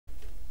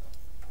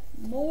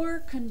More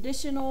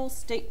conditional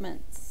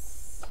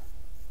statements.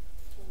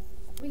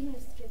 We can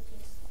skip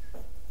this.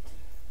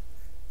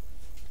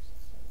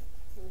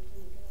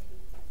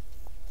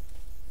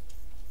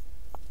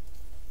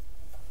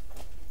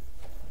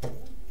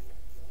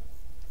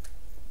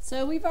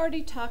 So we've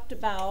already talked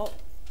about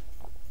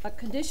a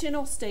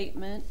conditional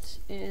statement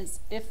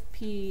is if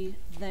P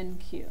then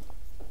Q.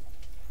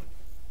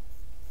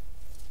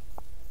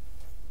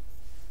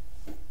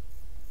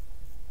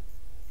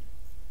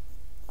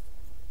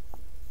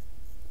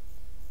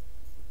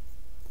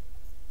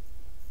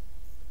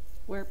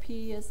 Where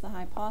P is the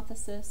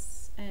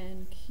hypothesis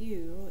and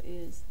Q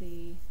is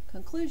the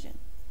conclusion.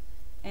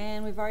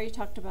 And we've already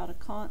talked about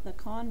the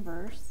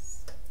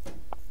converse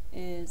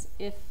is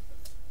if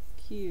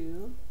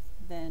Q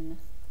then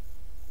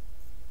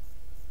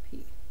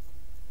P.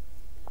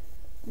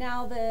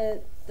 Now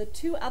the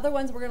two other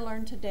ones we're going to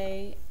learn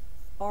today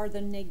are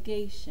the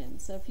negation.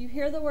 So if you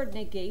hear the word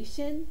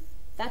negation,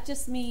 that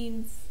just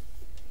means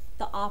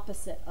the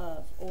opposite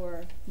of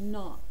or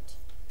not.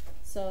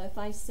 So if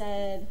I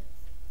said,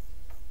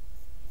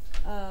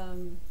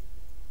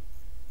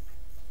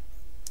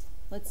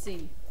 let's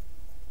see.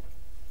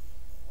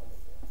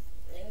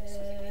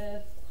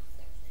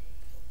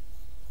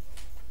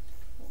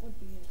 What would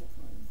be a good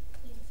one?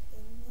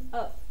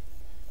 Oh,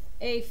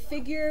 a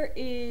figure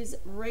is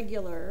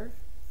regular,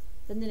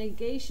 then the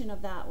negation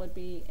of that would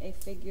be a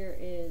figure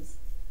is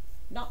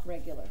not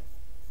regular.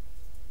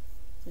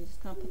 So you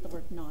just kind of put the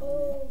word not in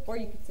there. Or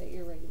you could say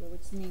irregular,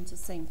 which means the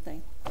same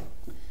thing.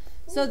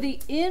 So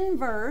the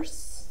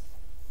inverse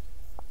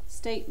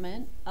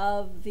statement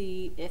of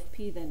the if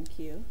P then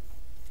Q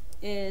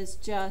is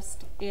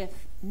just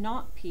if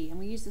not P, and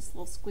we use this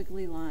little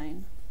squiggly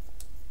line,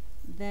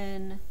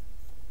 then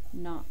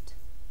not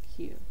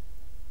Q.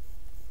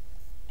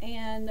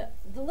 And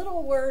the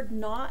little word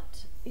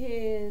not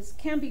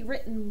can be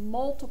written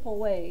multiple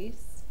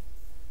ways.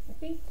 I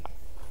think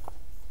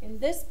in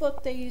this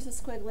book they use a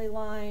squiggly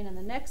line, and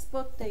the next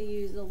book they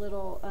use a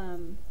little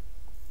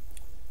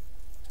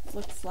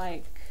looks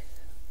like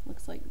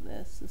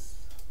this.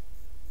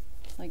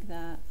 Like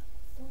that.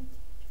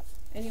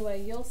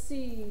 Anyway, you'll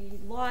see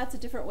lots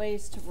of different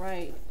ways to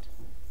write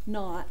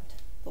not,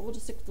 but we'll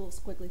just stick with the little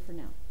squiggly for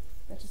now.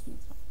 That just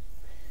means not.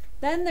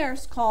 Then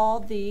there's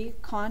called the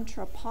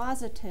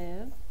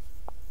contrapositive,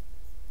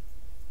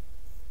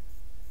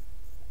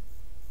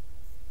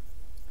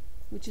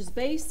 which is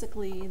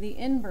basically the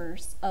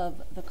inverse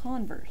of the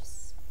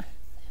converse.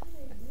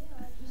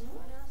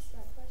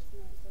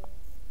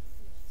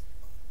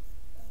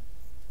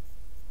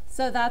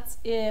 So that's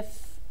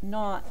if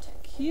not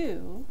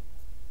Q,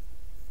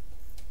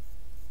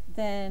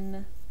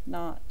 then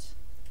not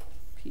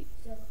P.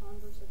 The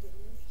converse of the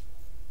inverse?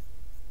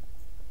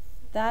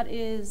 That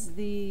is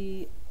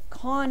the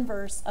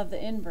converse of the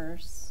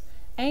inverse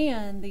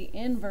and the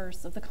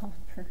inverse of the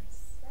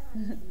converse.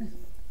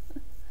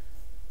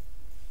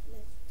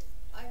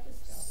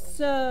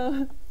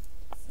 So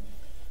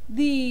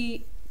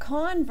the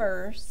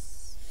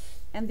converse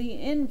and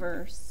the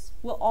inverse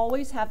will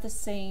always have the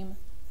same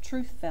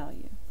truth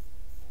value.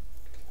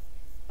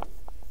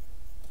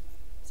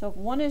 So if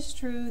one is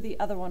true, the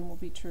other one will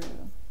be true.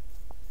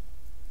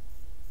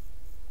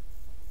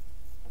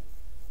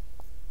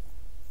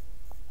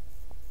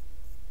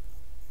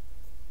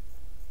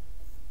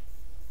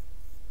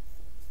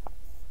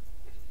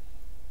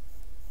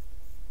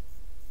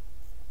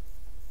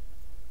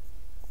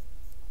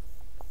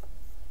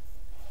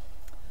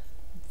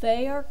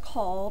 They are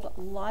called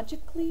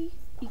logically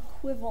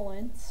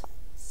equivalent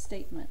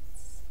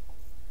statements.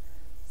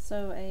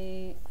 So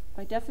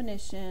by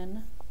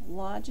definition,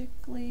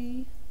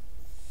 logically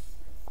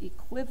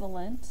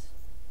equivalent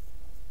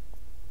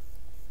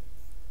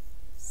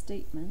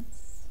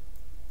statements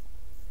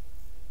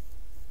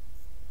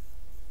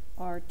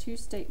are two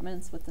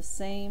statements with the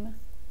same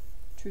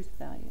truth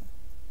value.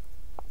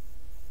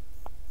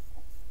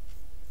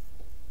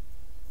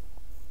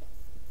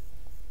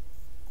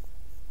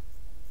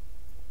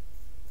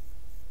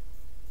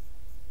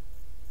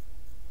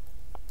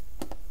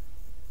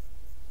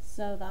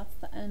 So that's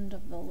the end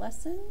of the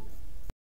lesson.